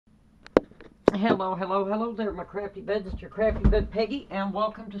Hello, hello, hello there, my crafty buds. It's your crafty bud Peggy, and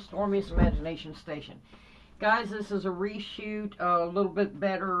welcome to Stormy's Imagination Station. Guys, this is a reshoot, a little bit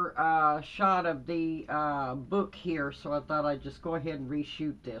better shot of the book here, so I thought I'd just go ahead and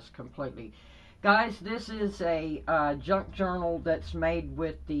reshoot this completely. Guys, this is a junk journal that's made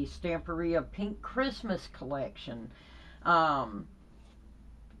with the Stamperia Pink Christmas collection. Um,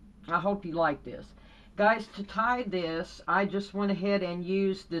 I hope you like this. Guys, to tie this, I just went ahead and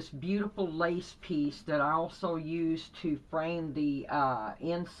used this beautiful lace piece that I also used to frame the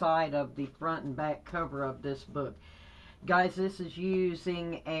inside of the front and back cover of this book. Guys, this is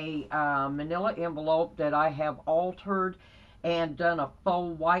using a manila envelope that I have altered and done a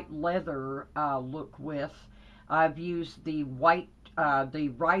faux white leather look with. I've used the the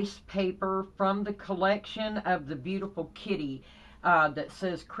rice paper from the collection of the beautiful kitty that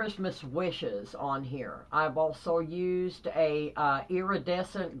says Christmas Wishes on here. I've also used a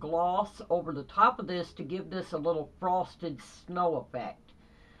iridescent gloss over the top of this to give this a little frosted snow effect.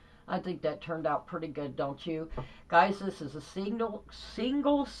 I think that turned out pretty good, don't you? Guys, this is a single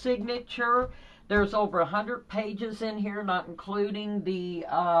signature. There's over 100 pages in here, not including the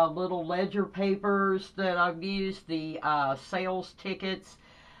little ledger papers that I've used, the sales tickets,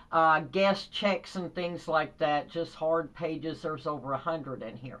 guest checks and things like that. Just hard pages. There's over 100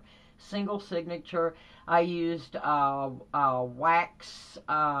 in here. Single signature. I used wax.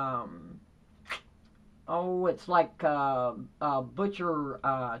 It's like butcher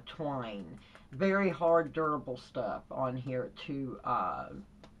twine. Very hard, durable stuff on here to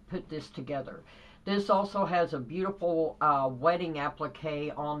put this together. This also has a beautiful wedding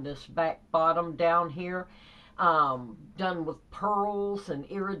applique on this back bottom down here. Done with pearls and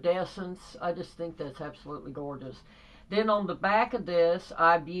iridescence. I just think that's absolutely gorgeous. Then on the back of this,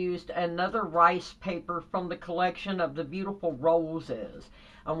 I've used another rice paper from the collection of the beautiful roses.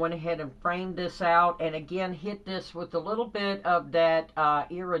 I went ahead and framed this out and again hit this with a little bit of that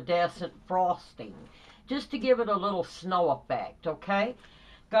iridescent frosting just to give it a little snow effect, okay?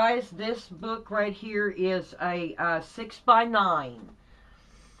 Guys, this book right here is a 6x9.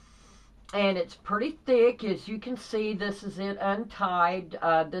 And it's pretty thick. As you can see, this is it untied.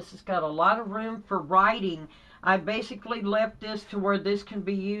 This has got a lot of room for writing. I basically left this to where this can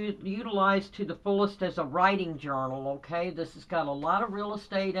be utilized to the fullest as a writing journal, okay? This has got a lot of real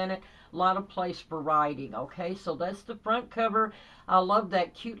estate in it, a lot of place for writing, okay? So that's the front cover. I love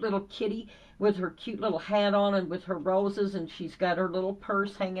that cute little kitty with her cute little hat on and with her roses, and she's got her little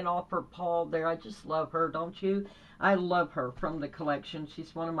purse hanging off her paw there. I just love her, don't you? I love her from the collection.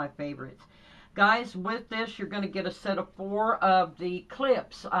 She's one of my favorites. Guys, with this, you're going to get a set of 4 of the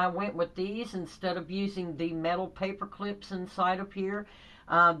clips. I went with these instead of using the metal paper clips inside of here.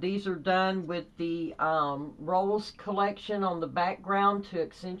 These are done with the rose collection on the background to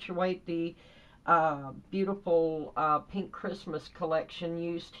accentuate the beautiful pink Christmas collection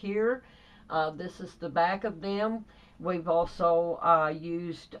used here. This is the back of them. We've also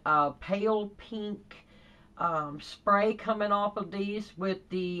used pale pink spray coming off of these with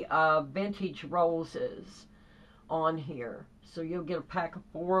the vintage roses on here. So you'll get a pack of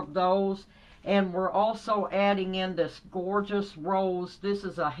 4 of those. And we're also adding in this gorgeous rose. This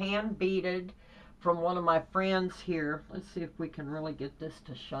is a hand beaded from one of my friends here. Let's see if we can really get this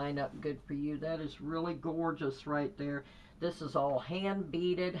to shine up good for you. That is really gorgeous right there. This is all hand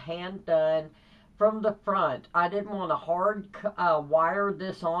beaded, hand done from the front. I didn't want to hard wire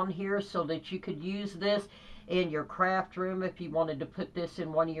this on here so that you could use this in your craft room if you wanted to put this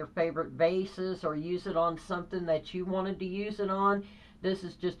in one of your favorite vases or use it on something that you wanted to use it on. This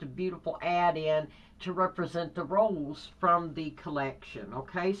is just a beautiful add-in to represent the rolls from the collection.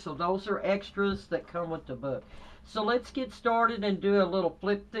 Okay, so those are extras that come with the book. So let's get started and do a little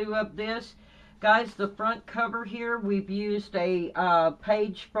flip through of this. Guys, the front cover here, we've used a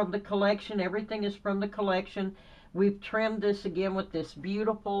page from the collection. Everything is from the collection. We've trimmed this again with this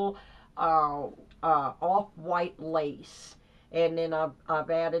beautiful off-white lace. And then I've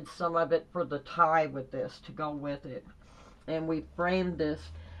added some of it for the tie with this to go with it. And we framed this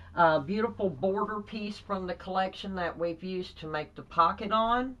beautiful border piece from the collection that we've used to make the pocket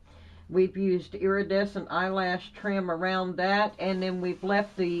on. We've used iridescent eyelash trim around that, and then we've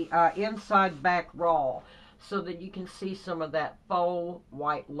left the inside back raw so that you can see some of that faux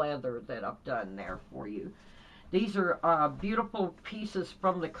white leather that I've done there for you. These are beautiful pieces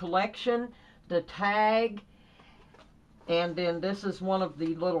from the collection, the tag, and then this is one of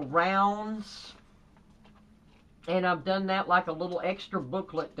the little rounds. And I've done that like a little extra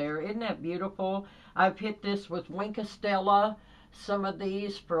booklet there. Isn't that beautiful? I've hit this with Winkostella, some of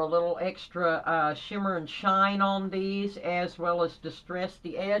these for a little extra shimmer and shine on these, as well as distress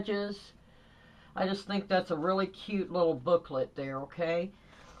the edges. I just think that's a really cute little booklet there, okay?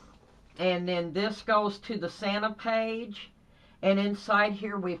 And then this goes to the Santa page. And inside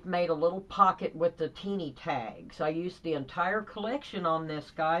here we've made a little pocket with the teeny tags. I used the entire collection on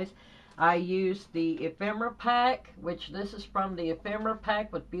this, guys. I used the ephemera pack, which this is from the ephemera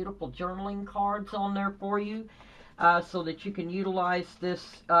pack with beautiful journaling cards on there for you, so that you can utilize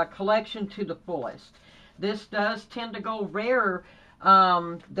this collection to the fullest. This does tend to go rare.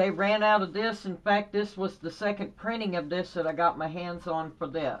 They ran out of this. In fact, this was the second printing of this that I got my hands on for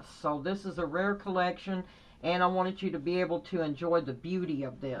this. So this is a rare collection, and I wanted you to be able to enjoy the beauty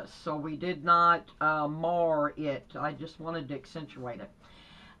of this. So we did not mar it. I just wanted to accentuate it.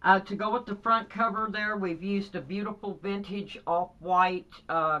 To go with the front cover there, we've used a beautiful vintage off-white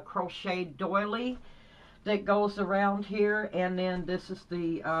crocheted doily that goes around here. And then this is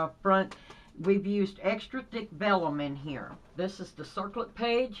the front. We've used extra thick vellum in here. This is the circlet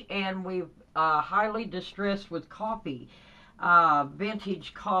page, and we've highly distressed with coffee,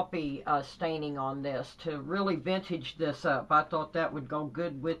 vintage coffee staining on this to really vintage this up. I thought that would go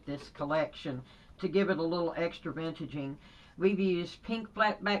good with this collection to give it a little extra vintaging. We've used pink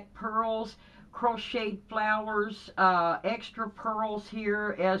flatback pearls, crocheted flowers, extra pearls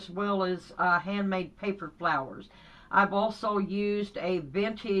here, as well as handmade paper flowers. I've also used a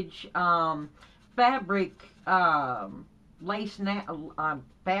vintage fabric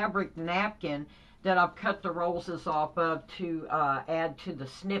fabric napkin that I've cut the roses off of to add to the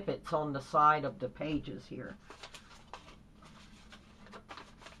snippets on the side of the pages here.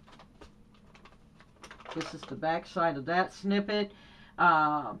 This is the back side of that snippet.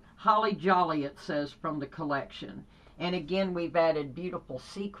 Holly Jolly, it says, from the collection. And again, we've added beautiful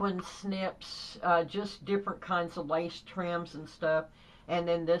sequin snips, just different kinds of lace trims and stuff. And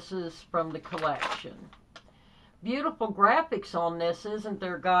then this is from the collection. Beautiful graphics on this, isn't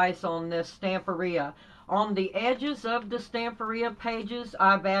there, guys, on this Stamperia? On the edges of the Stamperia pages,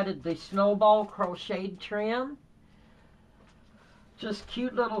 I've added the snowball crocheted trim. Just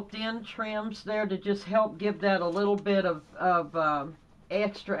cute little thin trims there to just help give that a little bit of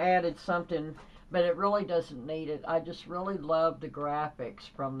extra added something, but it really doesn't need it. I just really love the graphics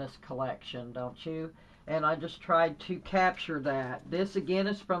from this collection, don't you? And I just tried to capture that. This again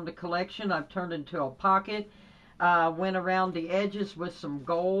is from the collection. I've turned into a pocket, went around the edges with some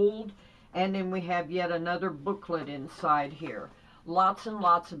gold, and then we have yet another booklet inside here. Lots and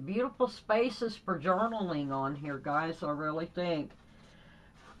lots of beautiful spaces for journaling on here, guys, I really think.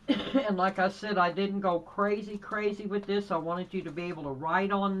 And like I said, I didn't go crazy with this. I wanted you to be able to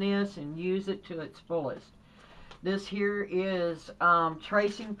write on this and use it to its fullest. This here is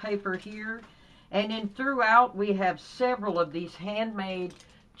tracing paper here. And then throughout we have several of these handmade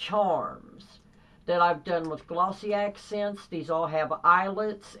charms that I've done with glossy accents. These all have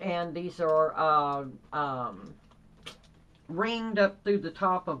eyelets, and these are ringed up through the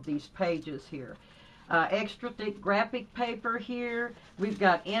top of these pages here. Extra thick graphic paper here. We've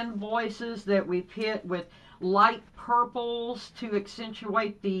got invoices that we've hit with light purples to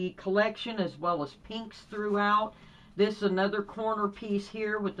accentuate the collection, as well as pinks throughout. This is another corner piece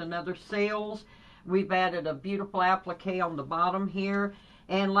here with another sales. We've added a beautiful applique on the bottom here.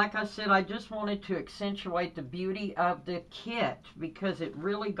 And like I said, I just wanted to accentuate the beauty of the kit because it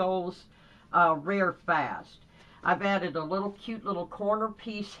really goes rare fast. I've added a little cute little corner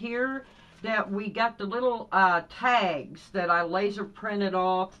piece here that we got the little tags that I laser printed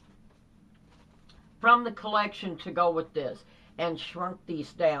off from the collection to go with this, and shrunk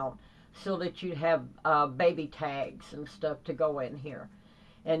these down so that you'd have baby tags and stuff to go in here.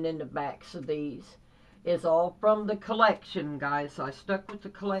 And then the backs of these is all from the collection, guys. So I stuck with the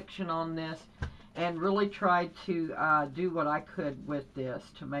collection on this and really tried to do what I could with this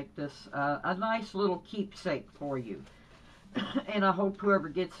to make this a nice little keepsake for you. And I hope whoever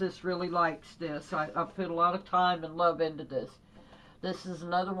gets this really likes this. I put a lot of time and love into this. This is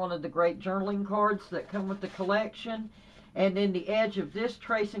another one of the great journaling cards that come with the collection. And in the edge of this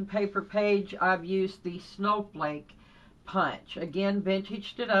tracing paper page, I've used the snowflake punch. Again,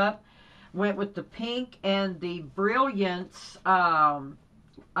 vintaged it up. Went with the pink and the brilliance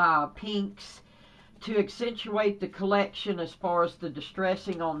pinks to accentuate the collection as far as the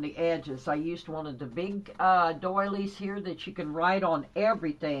distressing on the edges. I used one of the big doilies here that you can write on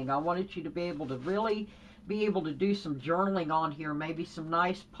everything. I wanted you to be able to really be able to do some journaling on here, maybe some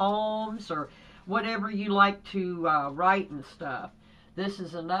nice poems or whatever you like to write and stuff. This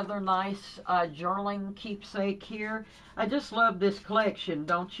is another nice journaling keepsake here. I just love this collection,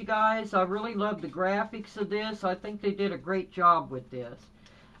 don't you guys? I really love the graphics of this. I think they did a great job with this.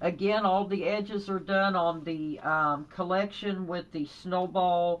 Again, all the edges are done on the collection with the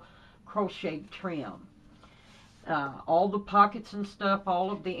snowball crochet trim. All the pockets and stuff, all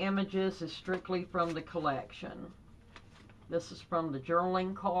of the images is strictly from the collection. This is from the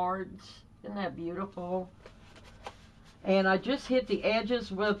journaling cards. Isn't that beautiful? And I just hit the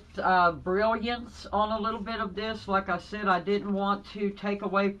edges with brilliance on a little bit of this. Like I said, I didn't want to take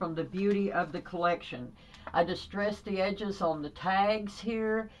away from the beauty of the collection. I distressed the edges on the tags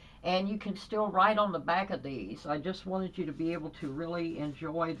here, and you can still write on the back of these. I just wanted you to be able to really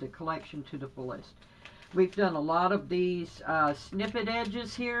enjoy the collection to the fullest. We've done a lot of these snippet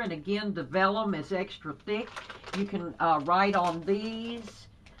edges here, and again, the vellum is extra thick. You can write on these.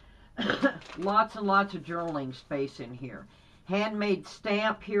 Lots and lots of journaling space in here. Handmade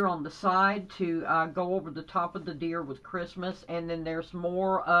stamp here on the side to go over the top of the deer with Christmas, and then there's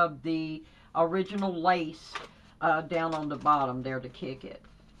more of the original lace down on the bottom there to kick it.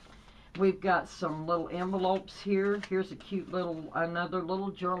 We've got some little envelopes here. Here's a cute little, another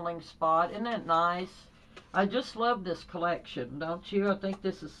little journaling spot. Isn't that nice? I just love this collection, don't you? I think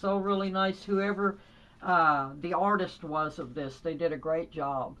this is so really nice. Whoever the artist was of this, they did a great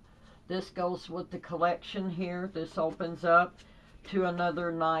job. This goes with the collection here. This opens up to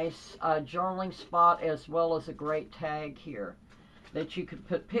another nice journaling spot, as well as a great tag here that you can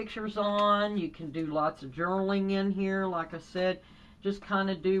put pictures on. You can do lots of journaling in here. Like I said, just kind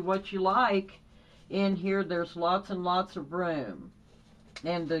of do what you like in here. There's lots and lots of room.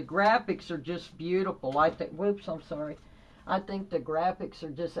 And the graphics are just beautiful. I think, whoops, I'm sorry. I think the graphics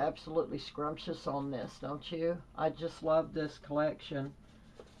are just absolutely scrumptious on this, don't you? I just love this collection.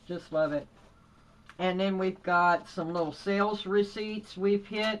 Just love it. And then we've got some little sales receipts we've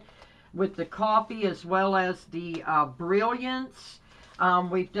hit with the coffee, as well as the brilliance.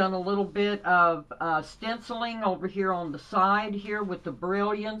 We've done a little bit of stenciling over here on the side here with the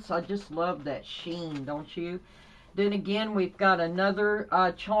brilliance. I just love that sheen, don't you? Then again, we've got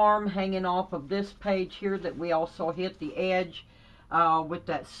another charm hanging off of this page here that we also hit the edge with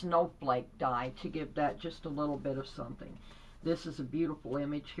that snowflake die to give that just a little bit of something. This is a beautiful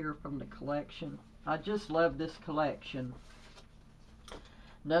image here from the collection. I just love this collection.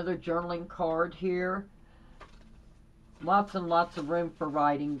 Another journaling card here. Lots and lots of room for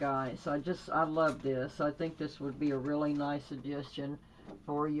writing, guys. I love this. I think this would be a really nice addition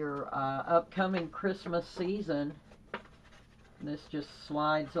for your upcoming Christmas season. This just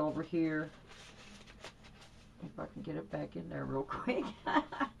slides over here. If I can get it back in there real quick.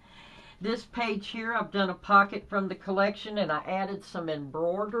 This page here, I've done a pocket from the collection, and I added some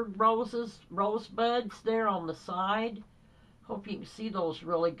embroidered rosebuds there on the side. Hope you can see those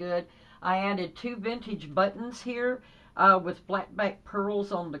really good. I added 2 vintage buttons here with flat back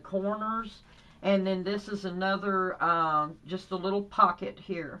pearls on the corners. And then this is another, just a little pocket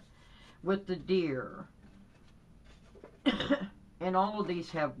here with the deer. And all of these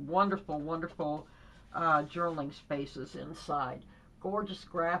have wonderful, wonderful journaling spaces inside. Gorgeous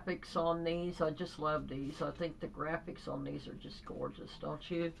graphics on these. I just love these. I think the graphics on these are just gorgeous,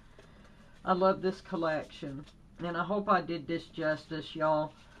 don't you? I love this collection. And I hope I did this justice,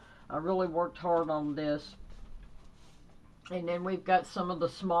 y'all. I really worked hard on this. And then we've got some of the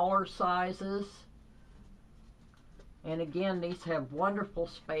smaller sizes. And again, these have wonderful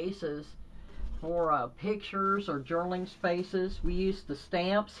spaces for pictures or journaling spaces. We use the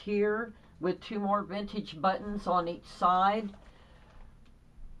stamps here with 2 more vintage buttons on each side.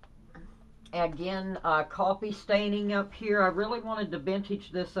 Again, coffee staining up here. I really wanted to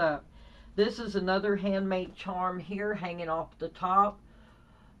vintage this up. This is another handmade charm here hanging off the top.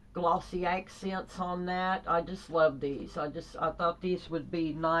 Glossy accents on that. I just love these. I thought these would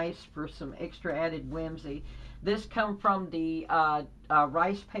be nice for some extra added whimsy. This comes from the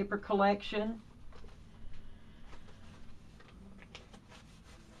rice paper collection.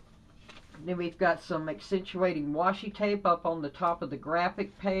 Then we've got some accentuating washi tape up on the top of the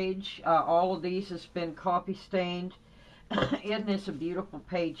graphic page. All of these has been coffee stained. Isn't this a beautiful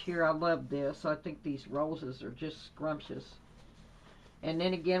page here? I love this. I think these roses are just scrumptious. And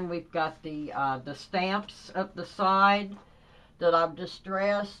then again, we've got the stamps up the side that I've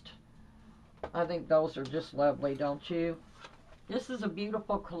distressed. I think those are just lovely, don't you? This is a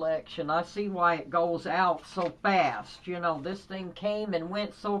beautiful collection. I see why it goes out so fast. You know, this thing came and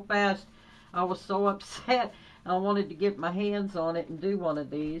went so fast. I was so upset. I wanted to get my hands on it and do one of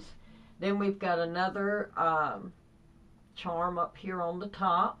these. Then we've got another charm up here on the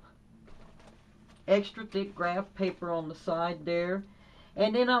top. Extra thick graph paper on the side there.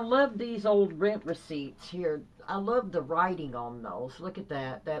 And then I love these old rent receipts here. I love the writing on those. Look at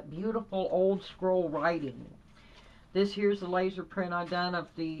that. That beautiful old scroll writing. This here's the laser print I done of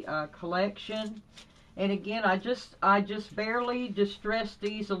the collection. And again, I just barely distressed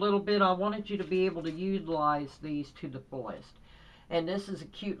these a little bit. I wanted you to be able to utilize these to the fullest. And this is a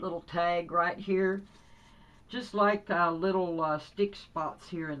cute little tag right here, just like little stick spots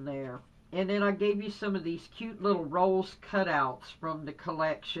here and there. And then I gave you some of these cute little rolls cutouts from the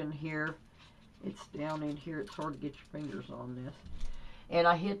collection here. It's down in here. It's hard to get your fingers on this. And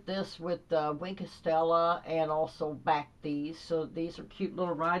I hit this with Winkostella and also backed these. So these are cute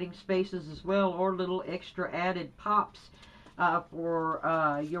little writing spaces as well, or little extra added pops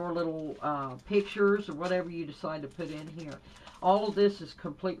for your little pictures or whatever you decide to put in here. All of this is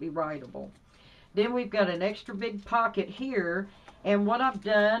completely writable. Then we've got an extra big pocket here. And what I've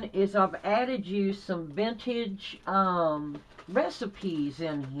done is I've added you some vintage recipes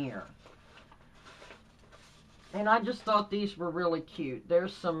in here. And I just thought these were really cute.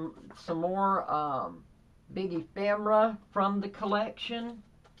 There's some more big ephemera from the collection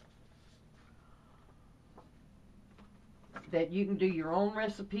that you can do your own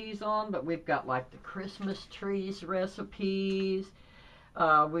recipes on. But we've got like the Christmas trees recipes.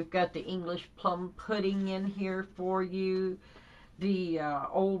 We've got the English plum pudding in here for you. The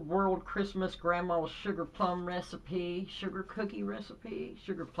old world Christmas grandma's sugar plum recipe, sugar cookie recipe,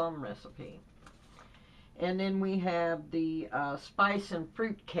 sugar plum recipe. And then we have the spice and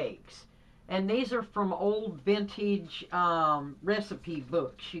fruit cakes. And these are from old vintage recipe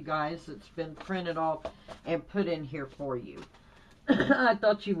books, you guys. It's been printed off and put in here for you. I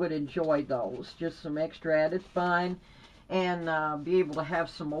thought you would enjoy those. Just some extra added fun. And be able to have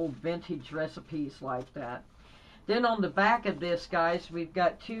some old vintage recipes like that. Then on the back of this, guys, we've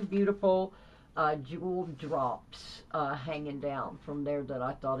got two beautiful jeweled drops hanging down from there that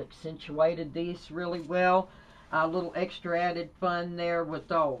I thought accentuated these really well. A little extra added fun there with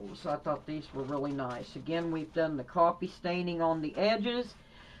those. I thought these were really nice. Again, we've done the coffee staining on the edges.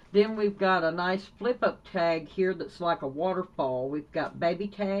 Then we've got a nice flip-up tag here that's like a waterfall. We've got baby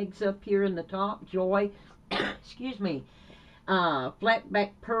tags up here in the top, Joy, excuse me, flat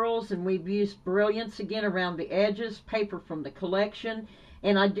back pearls, and we've used brilliance again around the edges, paper from the collection.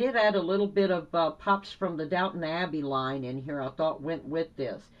 And I did add a little bit of pops from the Downton Abbey line in here I thought went with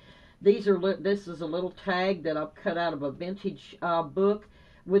this. This is a little tag that I've cut out of a vintage book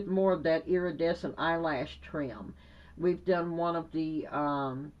with more of that iridescent eyelash trim. We've done one of the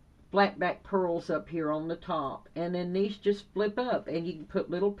flat back pearls up here on the top. And then these just flip up, and you can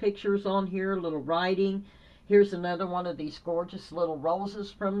put little pictures on here, little writing. Here's another one of these gorgeous little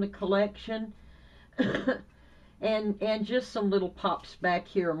roses from the collection. And just some little pops back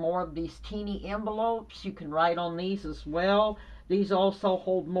here, more of these teeny envelopes. You can write on these as well. These also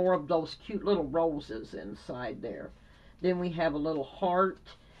hold more of those cute little roses inside there. Then we have a little heart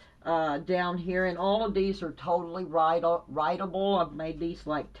down here, and all of these are totally writable. I've made these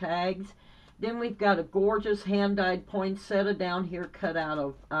like tags. Then we've got a gorgeous hand-dyed poinsettia down here cut out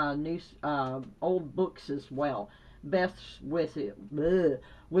of old books as well. Best with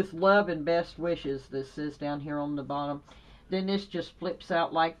love and best wishes, this is down here on the bottom. Then this just flips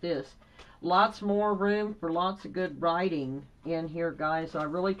out like this. Lots more room for lots of good writing in here, guys. I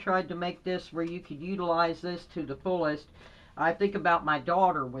really tried to make this where you could utilize this to the fullest. I think about my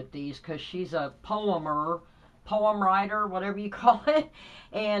daughter with these because she's a poem writer, whatever you call it,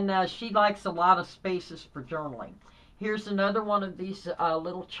 and she likes a lot of spaces for journaling. Here's another one of these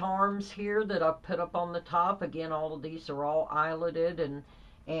little charms here that I've put up on the top. Again, all of these are all eyeletted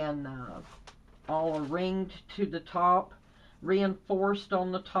and all are ringed to the top, reinforced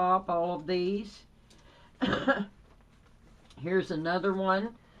on the top, all of these. Here's another one,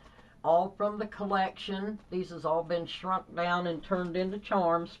 all from the collection. These has all been shrunk down and turned into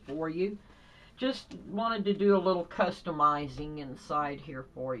charms for you. Just wanted to do a little customizing inside here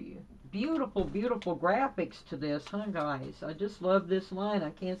for you. Beautiful, beautiful graphics to this, huh, guys? I just love this line. I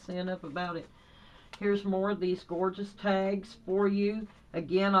can't say enough about it. Here's more of these gorgeous tags for you.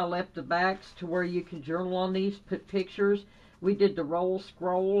 Again, I left the backs to where you can journal on these, put pictures. We did the roll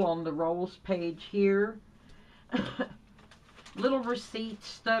scroll on the rolls page here. Little receipts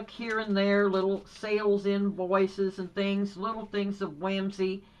stuck here and there, little sales invoices and things, little things of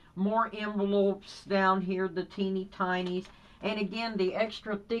whimsy. More envelopes down here, the teeny tinies. And again, the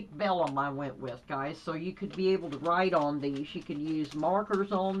extra thick vellum I went with, guys, so you could be able to write on these. You can use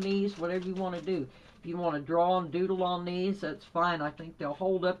markers on these, whatever you want to do. If you want to draw and doodle on these, that's fine. I think they'll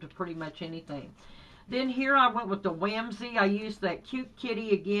hold up to pretty much anything. Then here I went with the whimsy. I used that cute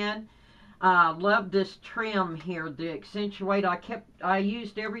kitty again. Love this trim here, the accentuate. I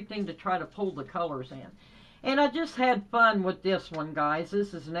used everything to try to pull the colors in. And I just had fun with this one, guys.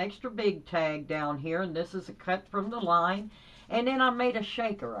 This is an extra big tag down here, and this is a cut from the line. And then I made a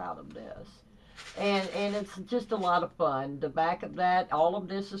shaker out of this. And it's just a lot of fun. The back of that, all of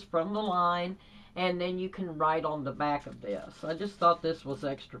this is from the line, and then you can write on the back of this. I just thought this was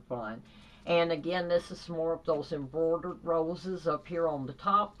extra fun. And again, this is more of those embroidered roses up here on the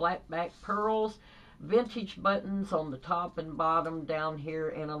top, flat back pearls, vintage buttons on the top and bottom down here,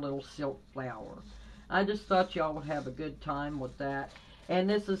 and a little silk flower. I just thought y'all would have a good time with that. And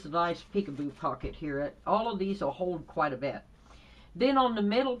this is a nice peekaboo pocket here. All of these will hold quite a bit. Then on the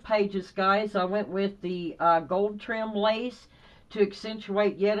middle pages, guys, I went with the gold trim lace to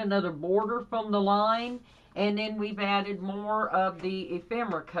accentuate yet another border from the line. And then we've added more of the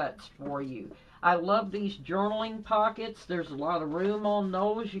ephemera cuts for you. I love these journaling pockets. There's a lot of room on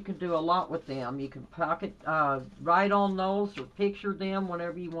those. You can do a lot with them. You can pocket, write on those or picture them,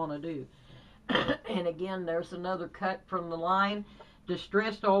 whatever you want to do. And again, there's another cut from the line.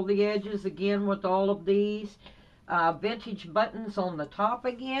 Distressed all the edges again with all of these. Vintage buttons on the top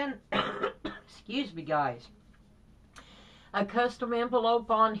again. Excuse me, guys. A custom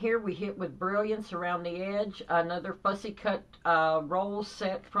envelope on here we hit with brilliance around the edge. Another fussy cut roll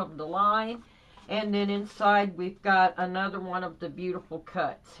set from the line. And then inside we've got another one of the beautiful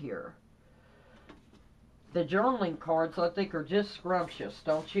cuts here. The journaling cards, I think, are just scrumptious,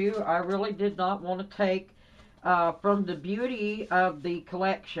 don't you? I really did not want to take from the beauty of the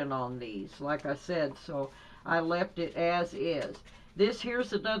collection on these, like I said, so I left it as is. This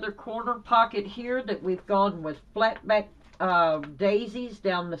here's another corner pocket here that we've gone with flat back daisies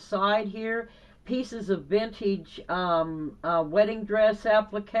down the side here, pieces of vintage wedding dress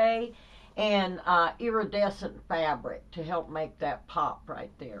applique, and iridescent fabric to help make that pop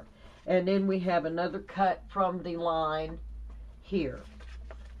right there. And then we have another cut from the line here.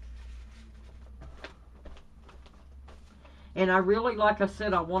 And I really, like I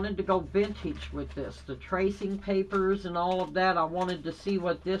said, I wanted to go vintage with this. The tracing papers and all of that, I wanted to see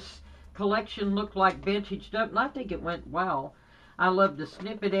what this collection looked like vintaged up, and I think it went well. I love the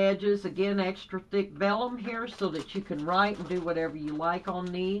snippet edges. Again, extra thick vellum here so that you can write and do whatever you like on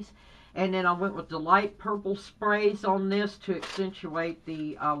these. And then I went with the light purple sprays on this to accentuate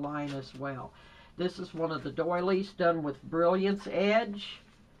the line as well. This is one of the doilies done with brilliance edge.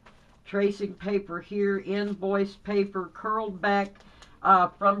 Tracing paper here, invoice paper, curled back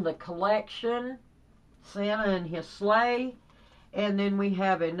from the collection. Santa and his sleigh. And then we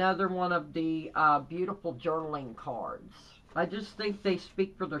have another one of the beautiful journaling cards. I just think they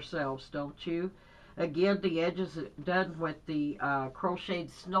speak for themselves, don't you? Again, the edges done with the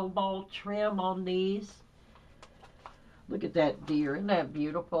crocheted snowball trim on these. Look at that deer. Isn't that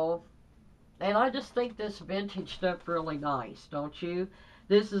beautiful? And I just think this vintage stuff really nice, don't you?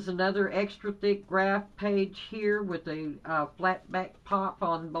 This is another extra thick graph page here with a flat back pop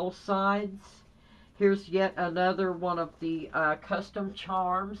on both sides. Here's yet another one of the custom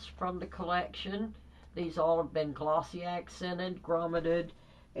charms from the collection. These all have been glossy accented, grommeted,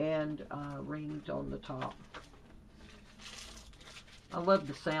 and ringed on the top. I love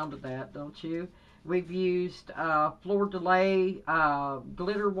the sound of that, don't you? We've used fleur-de-lis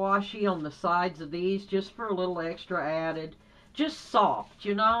glitter washi on the sides of these just for a little extra added. Just soft,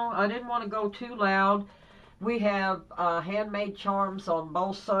 you know. I didn't want to go too loud. We have handmade charms on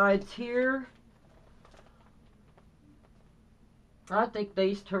both sides here. I think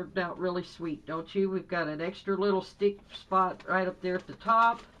these turned out really sweet, don't you? We've got an extra little stick spot right up there at the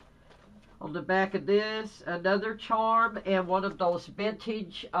top. On the back of this, another charm, and one of those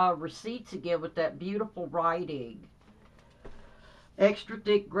vintage receipts again with that beautiful writing. Extra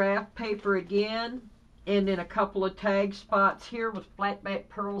thick graph paper again, and then a couple of tag spots here with flat back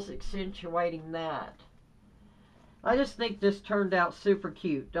pearls accentuating that. I just think this turned out super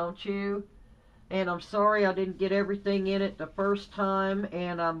cute, don't you? And I'm sorry I didn't get everything in it the first time,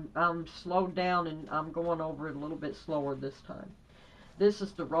 and I'm slowed down and I'm going over it a little bit slower this time. This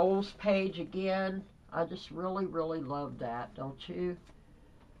is the rolls page again. I just really, really love that, don't you?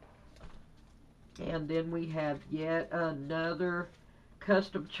 And then we have yet another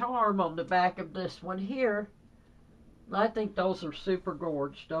custom charm on the back of this one here. I think those are super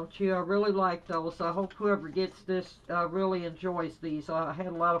gorgeous, don't you? I really like those. I hope whoever gets this really enjoys these. I had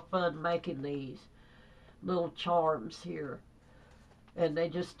a lot of fun making these little charms here. And they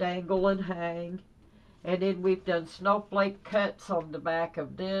just dangle and hang. And then we've done snowflake cuts on the back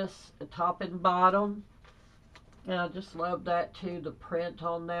of this, the top and bottom. And I just love that too, the print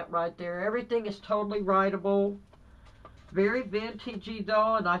on that right there. Everything is totally writable. Very vintagey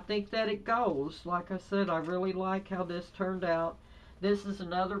though, and I think that it goes. Like I said, I really like how this turned out. This is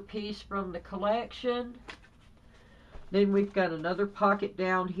another piece from the collection. Then we've got another pocket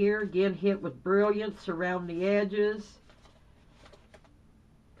down here, again hit with brilliance around the edges.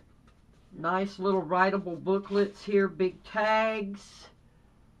 Nice little writable booklets here, big tags.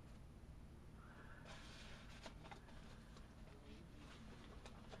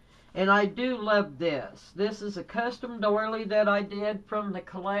 And I do love this. This is a custom doily that I did from the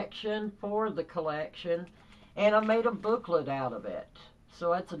collection, for the collection. And I made a booklet out of it.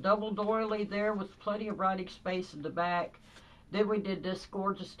 So it's a double doily there with plenty of writing space in the back. Then we did this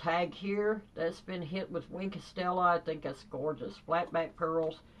gorgeous tag here that's been hit with Wink Stella. I think that's gorgeous. Flatback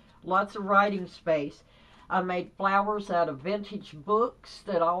pearls. Lots of writing space. I made flowers out of vintage books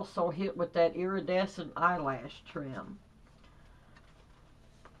that also hit with that iridescent eyelash trim.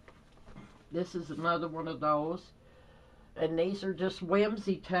 This is another one of those. And these are just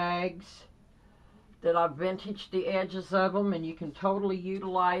whimsy tags that I've vintaged the edges of them, and you can totally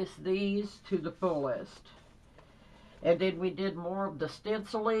utilize these to the fullest. And then we did more of the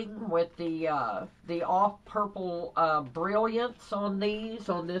stenciling with the off purple brilliance on these,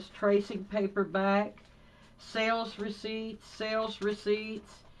 on this tracing paper back. Sales receipts,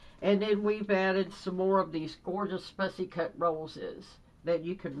 and then we've added some more of these gorgeous fussy cut roses that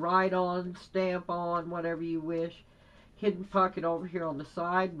you could write on, stamp on, whatever you wish. Hidden pocket over here on the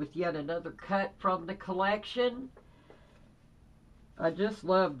side with yet another cut from the collection. I just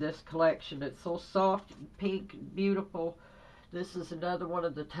love this collection. It's so soft and pink and beautiful. This is another one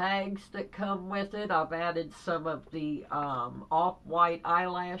of the tags that come with it. I've added some of the off-white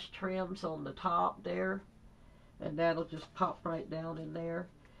eyelash trims on the top there. And that'll just pop right down in there.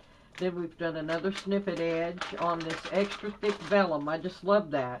 Then we've done another snippet edge on this extra thick vellum. I just love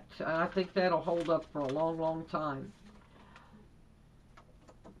that. I think that'll hold up for a long, long time.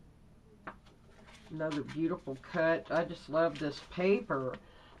 Another beautiful cut. I just love this paper.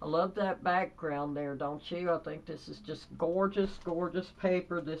 I love that background there, don't you? I think this is just gorgeous, gorgeous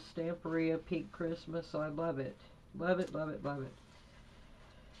paper. This Stamperia Pink Christmas. I love it. Love it, love it, love it.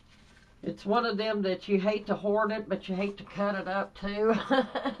 It's one of them that you hate to hoard it, but you hate to cut it up too.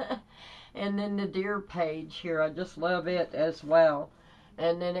 And then the deer page here, I just love it as well.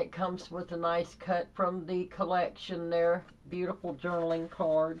 And then it comes with a nice cut from the collection there. Beautiful journaling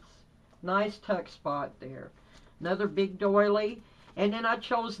cards. Nice tuck spot there. Another big doily. And then I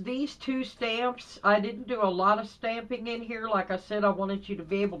chose these two stamps. I didn't do a lot of stamping in here. Like I said, I wanted you to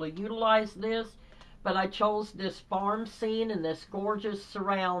be able to utilize this. But I chose this farm scene and this gorgeous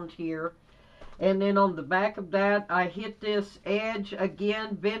surround here. And then on the back of that, I hit this edge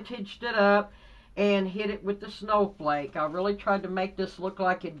again, vintaged it up, and hit it with the snowflake. I really tried to make this look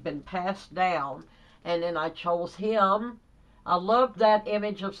like it had been passed down. And then I chose him. I love that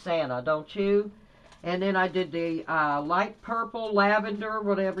image of Santa, don't you? And then I did the light purple, lavender,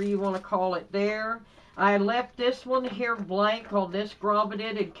 whatever you want to call it there. I left this one here blank on this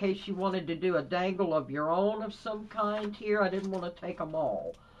grommeted in case you wanted to do a dangle of your own of some kind here. I didn't want to take them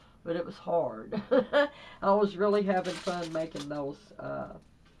all, but it was hard. I was really having fun making those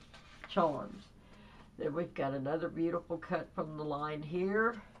charms. Then we've got another beautiful cut from the line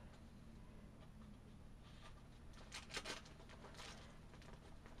here.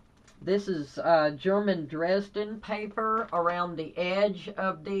 This is German Dresden paper around the edge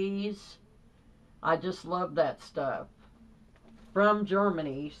of these. I just love that stuff. From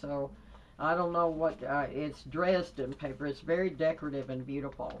Germany, so I don't know what, it's Dresden paper. It's very decorative and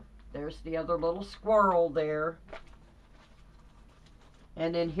beautiful. There's the other little squirrel there.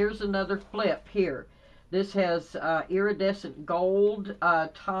 And then here's another flip here. This has iridescent gold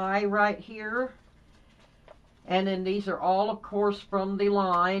tie right here. And then these are all, of course, from the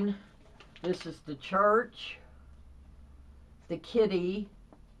line. This is the church, the kitty,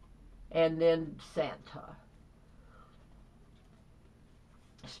 and then Santa.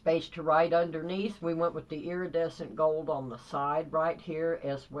 Space to write underneath. We went with the iridescent gold on the side right here,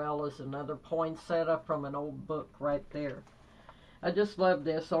 as well as another poinsettia from an old book right there. I just love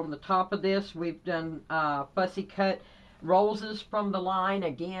this. On the top of this, we've done fussy cut roses from the line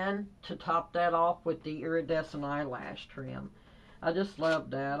again to top that off with the iridescent eyelash trim. I just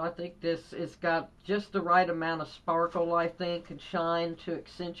love that. I think this has got just the right amount of sparkle, I think, and shine to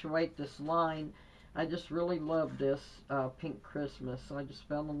accentuate this line. I just really love this Pink Christmas. I just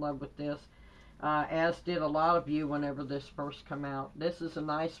fell in love with this, as did a lot of you whenever this first came out. This is a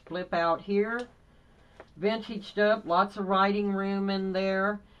nice flip out here. Vintaged up, lots of writing room in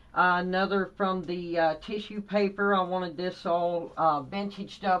there. Another from the tissue paper. I wanted this all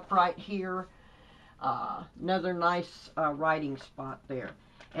vintaged up right here. Another nice writing spot there.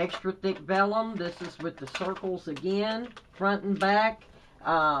 Extra thick vellum. This is with the circles again, front and back.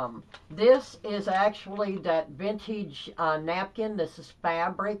 This is actually that vintage napkin. This is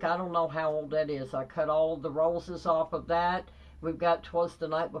fabric. I don't know how old that is. I cut all of the roses off of that. We've got 'Twas the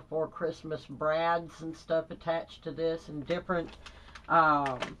Night Before Christmas brads and stuff attached to this, and different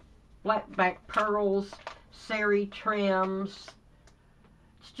flat back pearls, sari trims.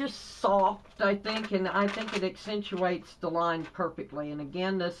 It's just soft, I think, and I think it accentuates the line perfectly. And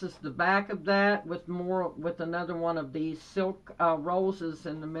again, this is the back of that with another one of these silk roses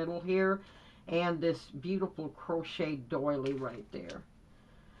in the middle here, and this beautiful crochet doily right there.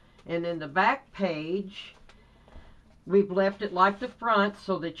 And in the back page, we've left it like the front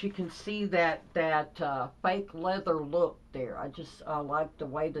so that you can see that fake leather look there. I like the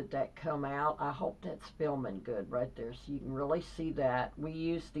way that come out. I hope that's filming good right there so you can really see that. We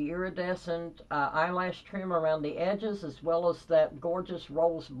use the iridescent eyelash trim around the edges, as well as that gorgeous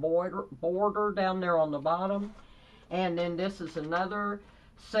rose border down there on the bottom. And then this is another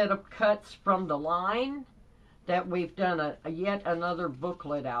set of cuts from the line that we've done yet another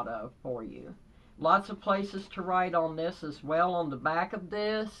booklet out of for you. Lots of places to write on this as well. On the back of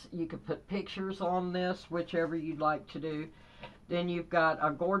this, you could put pictures on this, whichever you'd like to do. Then you've got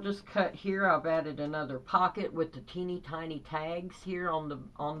a gorgeous cut here. I've added another pocket with the teeny tiny tags here on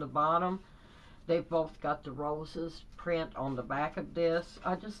the bottom. They've both got the roses print on the back of this.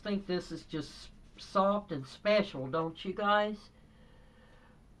 I just think this is just soft and special, don't you guys?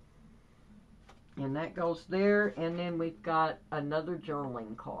 And that goes there. And then we've got another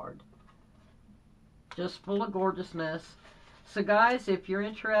journaling card, just full of gorgeousness. So guys, if you're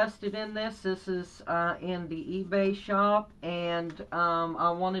interested in this, this is in the eBay shop, and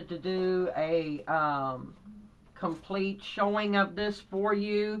I wanted to do a complete showing of this for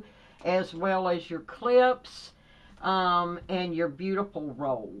you, as well as your clips and your beautiful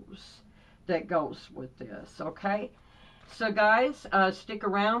rolls that goes with this. Okay, so guys, stick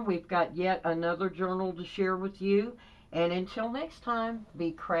around. We've got yet another journal to share with you, and until next time,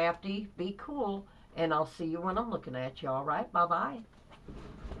 be crafty, be cool, and I'll see you when I'm looking at you. All right, bye-bye.